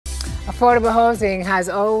Affordable housing has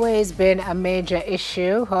always been a major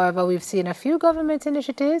issue. However, we've seen a few government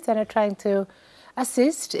initiatives that are trying to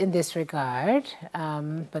assist in this regard.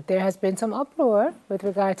 But there has been some uproar with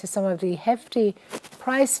regard to some of the hefty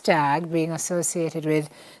price tag being associated with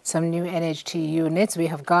some new NHT units. We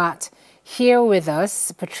have got here with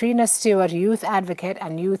us Patrina Stewart, youth advocate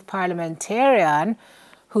and youth parliamentarian,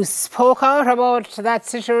 who spoke out about that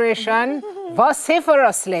situation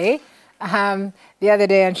vociferously the other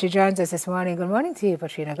day, and she joins us this morning. Good morning to you,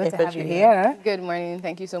 Patrina. Good to have you here. Good morning.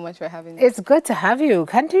 Thank you so much for having me. It's good to have you.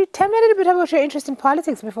 Can you tell me a little bit about your interest in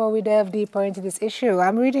politics before we delve deeper into this issue?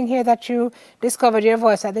 I'm reading here that you discovered your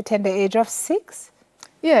voice at the tender age of 6?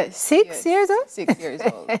 Yes. 6 years old? 6 years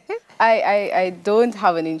old. I don't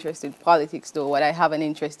have an interest in politics, though. What I have an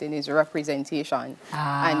interest in is representation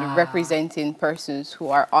and representing persons who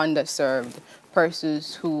are underserved,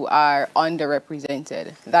 persons who are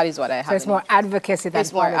underrepresented. That is what I have. So it's more advocacy than politics.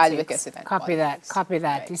 It's more advocacy than Copy politics. that, copy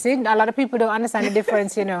that. Right. You see, a lot of people don't understand the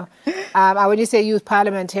difference, you know. And when you say youth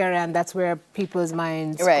parliamentarian, that's where people's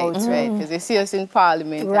minds go to. Right, because they see us in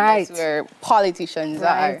parliament, and that's where politicians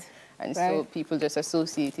are. And so people just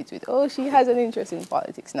associate it with, oh, she has an interest in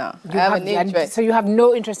politics now. So you have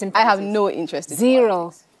no interest in politics? I have no interest in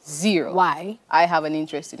politics. Zero. Why? I have an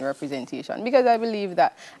interest in representation because I believe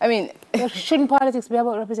that, I mean... Shouldn't politics be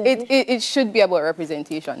about representation? It should be about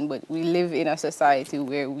representation, but we live in a society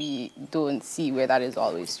where we don't see where that is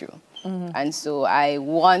always true. And so I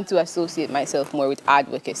want to associate myself more with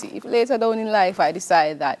advocacy. If later down in life I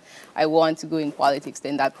decide that I want to go in politics,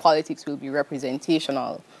 then that politics will be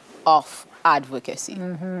representational of advocacy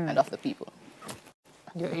and of the people.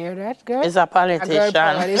 You hear that, girl? Is a politician.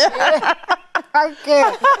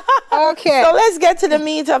 Okay. Okay. So let's get to the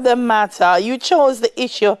meat of the matter. You chose the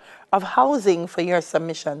issue of housing for your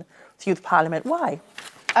submission to Youth Parliament. Why?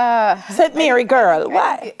 St. Mary girl,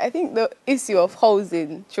 why? I think the issue of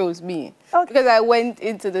housing chose me. Okay. Because I went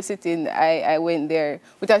into the sitting, I went there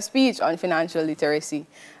with a speech on financial literacy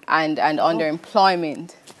and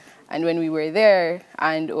underemployment. And when we were there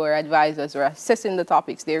and our advisors were assessing the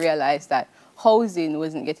topics, they realized that housing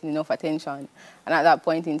wasn't getting enough attention. And at that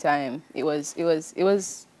point in time, it was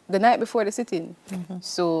the night before the sitting.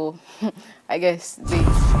 So I guess